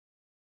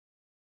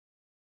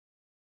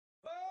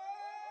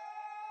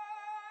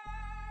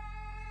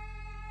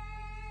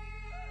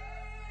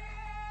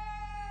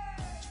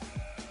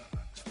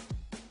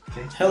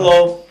Okay.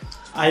 Hello,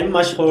 I'm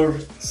Mashhur.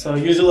 So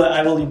usually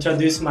I will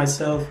introduce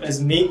myself as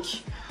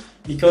Mick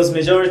because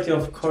majority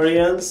of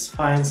Koreans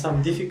find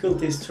some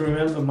difficulties to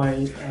remember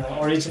my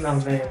original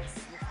name.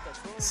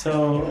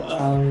 So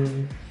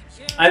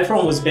I'm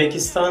from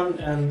Uzbekistan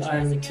and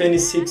I'm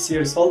 26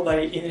 years old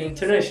by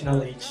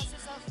international age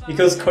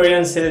because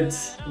Koreans said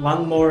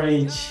one more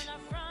age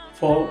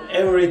for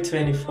every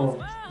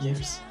 24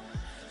 years.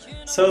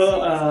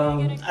 So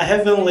I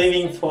have been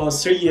living for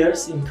 3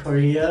 years in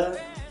Korea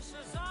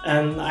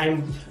and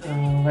I'm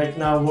right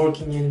now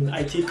working in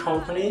IT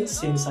company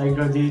since I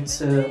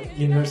graduated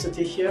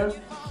university here.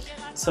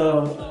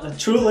 So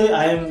truly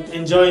I am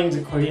enjoying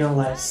the Korean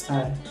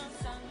lifestyle.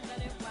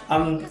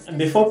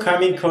 Before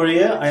coming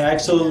Korea, I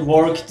actually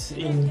worked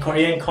in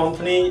Korean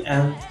company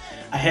and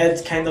I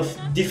had kind of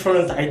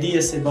different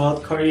ideas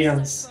about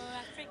Koreans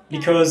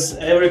because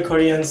every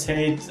Korean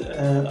said,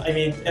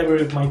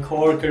 every my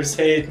coworkers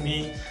said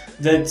me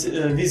that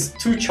with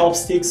two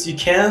chopsticks you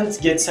can't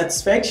get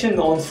satisfaction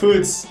on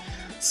foods.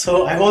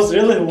 So I was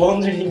really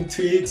wondering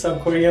to eat some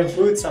Korean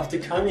foods after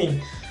coming.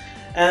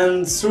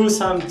 And through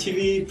some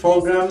TV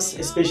programs,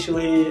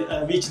 especially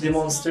which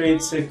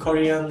demonstrates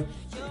Korean,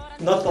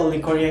 not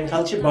only Korean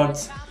culture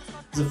but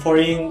the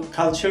foreign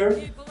culture.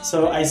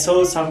 So I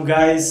saw some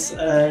guys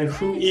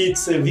who eat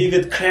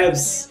vivid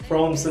crabs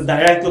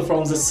directly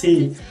from the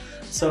sea.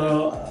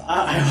 So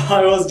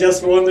I was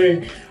just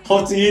wondering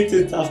how to eat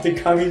it after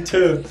coming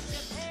too.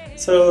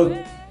 So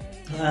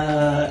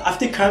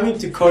after coming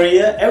to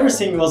Korea,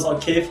 everything was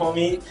okay for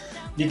me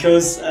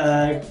because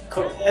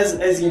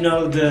as you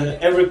know,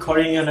 every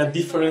Korean are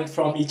different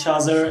from each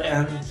other,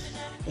 and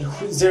there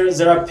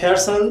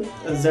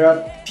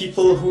are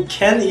people who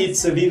can eat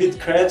the vivid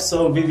crabs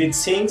or vivid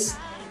things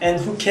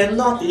and who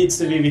cannot eat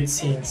the vivid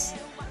things.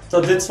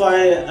 So that's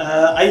why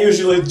I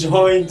usually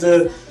join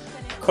the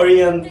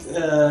Korean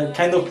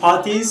kind of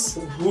parties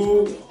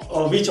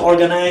which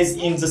organize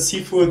in the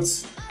seafood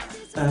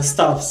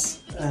stuffs.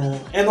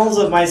 And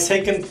also my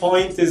second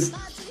point is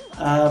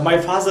my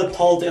father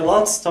told a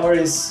lot of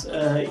stories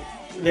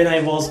when I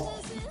was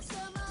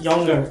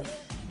younger,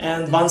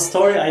 and one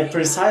story I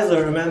precisely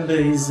remember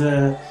is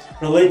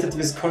related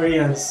with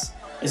Koreans,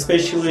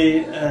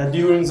 especially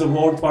during the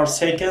World War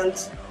II.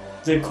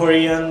 The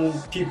Korean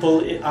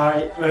people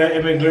were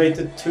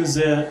emigrated to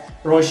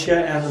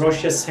Russia, and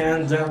Russia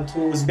sent them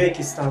to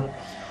Uzbekistan.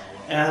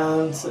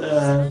 And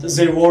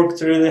they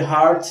worked really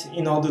hard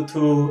in order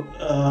to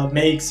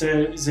make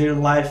their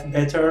life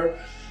better.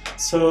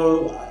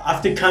 So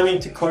after coming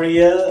to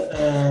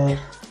Korea,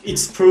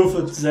 it's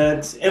proved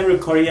that every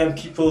Korean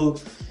people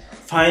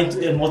find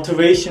a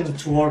motivation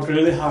to work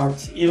really hard,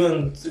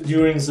 even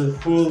during the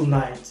whole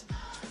night.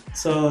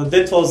 So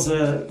that was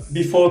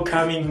before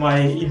coming my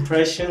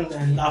impression,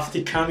 and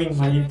after coming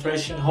my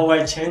impression, how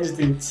I changed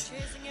it.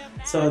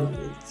 So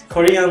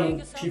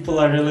Korean people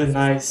are really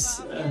nice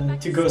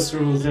to go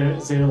through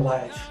their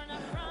life.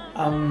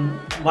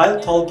 While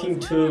talking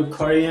to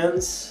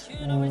Koreans,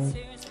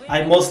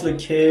 I mostly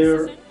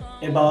care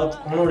about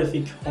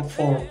honorific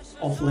form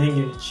of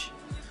language.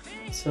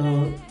 So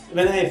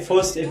when I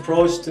first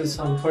approached to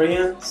some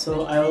Korean,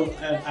 so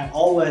I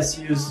always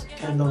use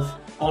kind of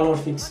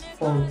honorific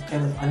form,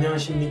 kind of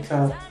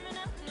안녕하십니까.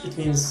 It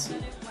means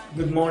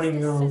good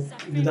morning or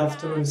good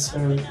afternoon,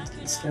 sir.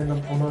 It's kind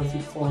of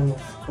honorific form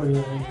of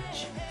Korean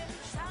language.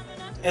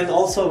 And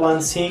also one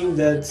thing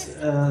that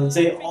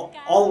they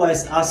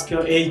always ask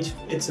your age.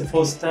 It's the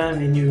first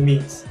time when you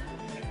meet,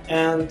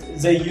 and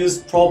they use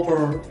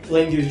proper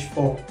language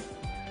form.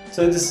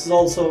 So this is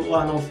also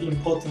one of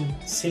important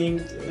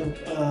things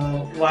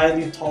while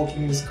you're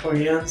talking with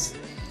Koreans.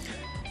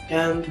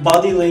 And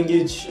body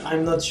language,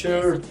 I'm not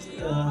sure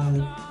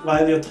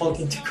while you're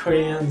talking to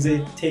Koreans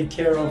they take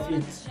care of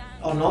it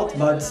or not,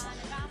 but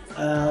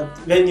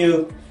when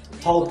you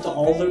talk to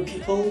older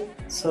people,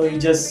 so you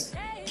just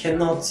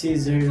cannot see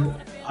their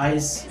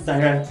eyes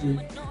directly.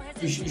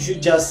 You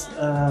should just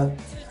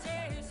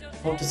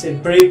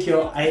break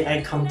your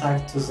eye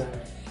contact to them,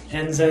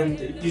 and then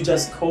you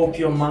just cope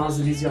your mouth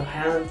with your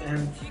hand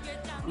and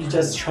you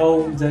just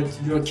show that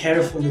you're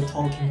carefully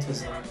talking to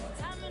them.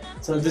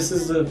 So this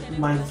is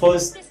my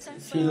first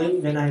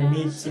feeling when I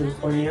meet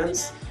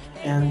Koreans,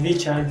 and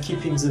which I'm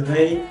keeping the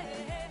way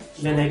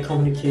when I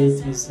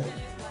communicate with them.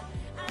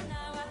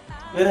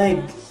 When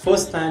I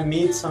first time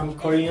meet some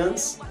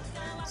Koreans,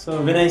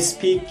 so when I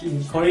speak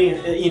in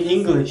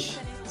English,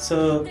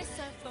 so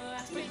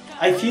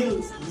I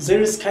feel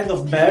there is kind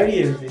of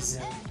barrier with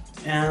them,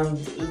 and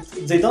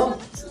they don't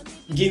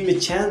give me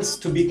chance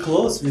to be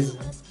close with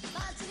them.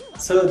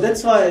 So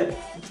that's why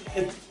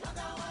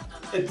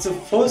it's the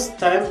first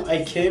time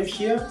I came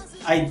here,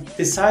 I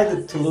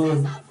decided to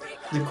learn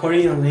the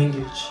Korean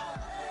language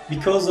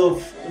because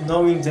of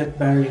knowing that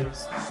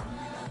barriers,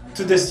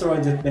 to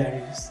destroy that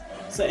barriers.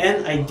 So,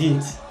 and I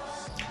did.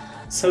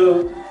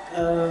 So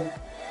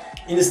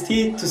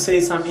instead to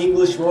say some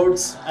English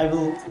words, I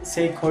will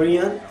say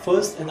Korean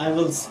first, and I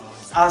will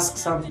ask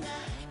some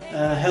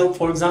help.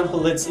 For example,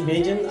 let's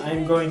imagine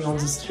I'm going on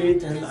the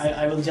street and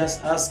I will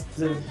just ask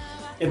the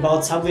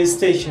about subway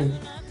station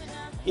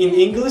in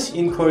English,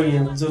 in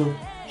Korean. So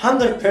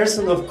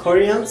 100% of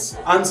Koreans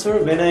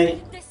answer when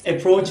I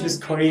approach with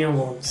Korean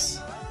words,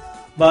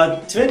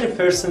 but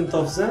 20%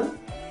 of them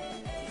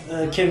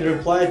can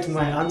reply to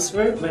my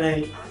answer when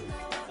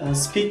I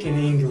speak in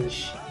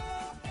English.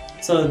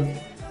 So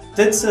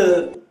that's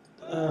a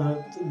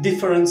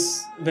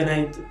difference when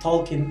I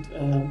talk in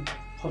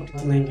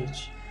popular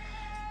language.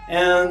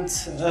 And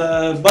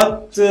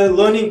but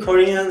learning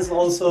Korean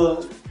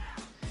also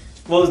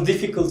was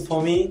difficult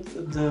for me.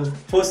 The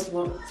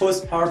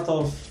first part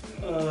of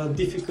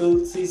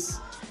difficulties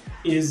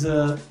is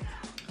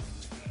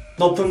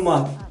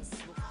높음말.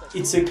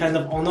 It's a kind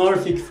of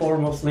honorific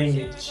form of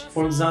language.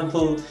 For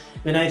example,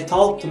 when I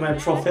talk to my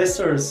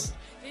professors,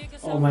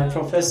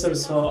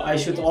 so I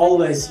should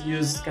always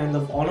use kind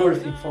of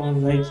honorific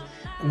form like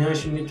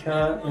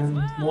안녕하십니까 and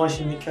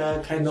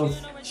뭐하십니까, kind of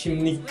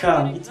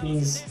십니까. It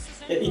means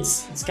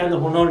it's kind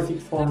of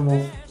honorific form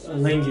of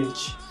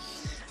language.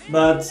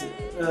 But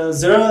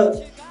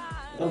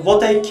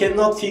what I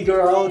cannot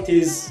figure out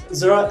is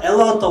there are a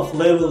lot of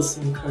levels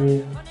in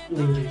Korean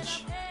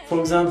language. For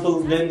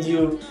example, when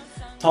you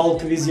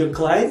talk with your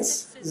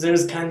clients,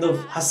 there's kind of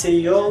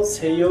하세요,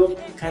 세요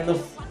kind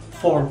of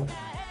form.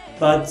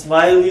 But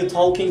while you're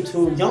talking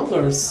to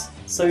youngers,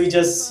 so you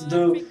just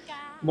do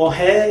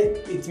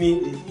뭐해, it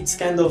means it's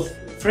kind of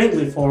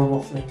friendly form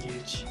of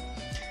language.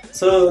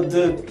 So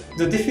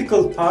the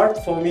difficult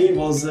part for me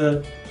was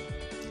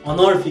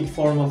honorific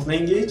form of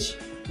language,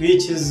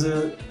 which is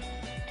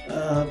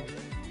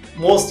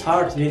most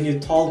hard when you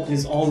talk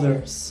with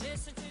elders.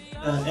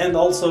 And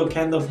also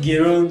kind of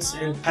gerunds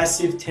and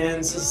passive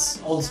tense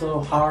is also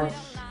hard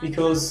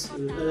because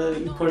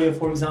in Korea,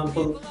 for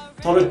example,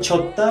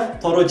 떨어졌다,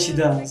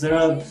 떨어지다, there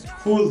are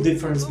full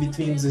difference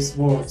between these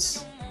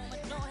words.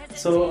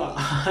 So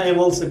I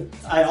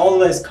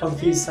always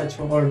confuse such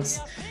words.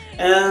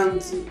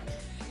 And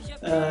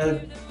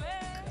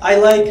I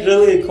like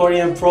really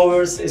Korean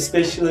proverbs,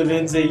 especially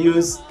when they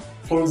use,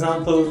 for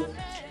example,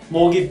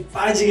 목이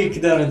빠지게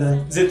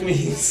기다리다. That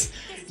means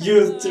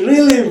you're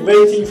really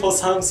waiting for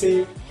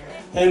something,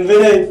 and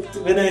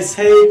when I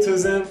say to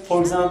them,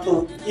 for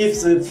example,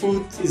 if the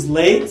food is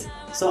late,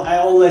 so I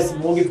always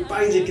목이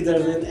빠지게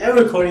기다리다, and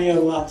every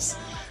Korean laughs.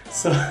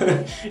 So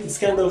it's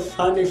kind of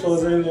funny for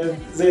them, and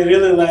they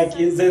really like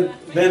it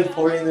when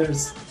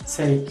foreigners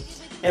say.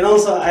 And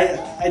also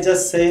I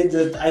just say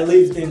that I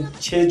lived in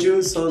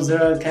Jeju, so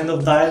there are kind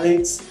of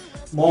dialects.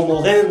 뭐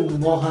먹은,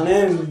 뭐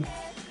하는.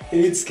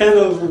 It's kind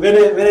of when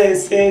I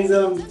say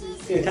them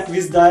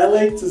with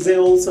dialect, they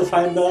also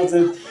find out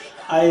that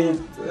I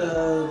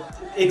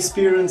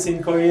experience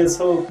in Korea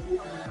so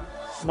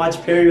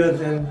much period,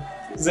 and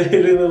they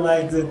really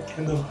like that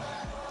kind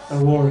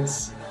of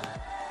words.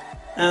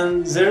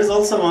 And there's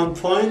also one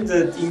point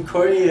that in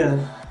Korea,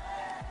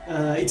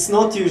 it's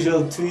not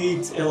usual to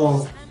eat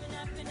alone.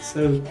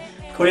 So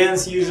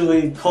Koreans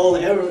usually call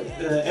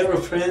every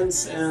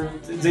friends, and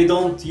they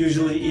don't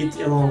usually eat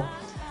alone.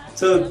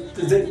 So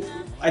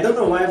I don't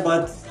know why,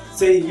 but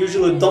they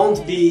usually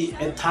don't be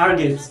a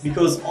target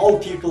because all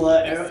people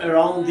are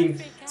around him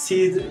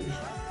see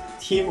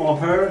him or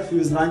her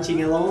who's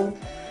lunching alone,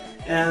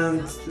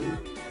 and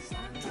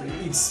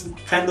it's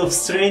kind of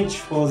strange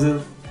for the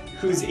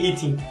who's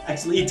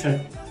actually eater.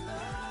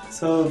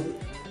 So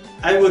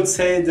I would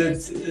say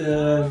that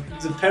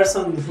the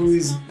person who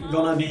is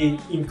gonna be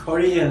in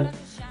Korea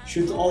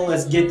should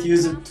always get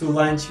used to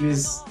lunch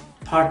with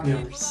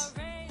partners.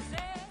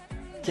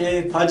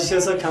 이렇게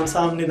봐주셔서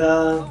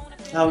감사합니다.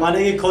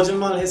 만약에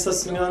거짓말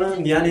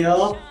했었으면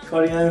미안해요.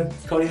 코리안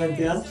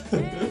대학.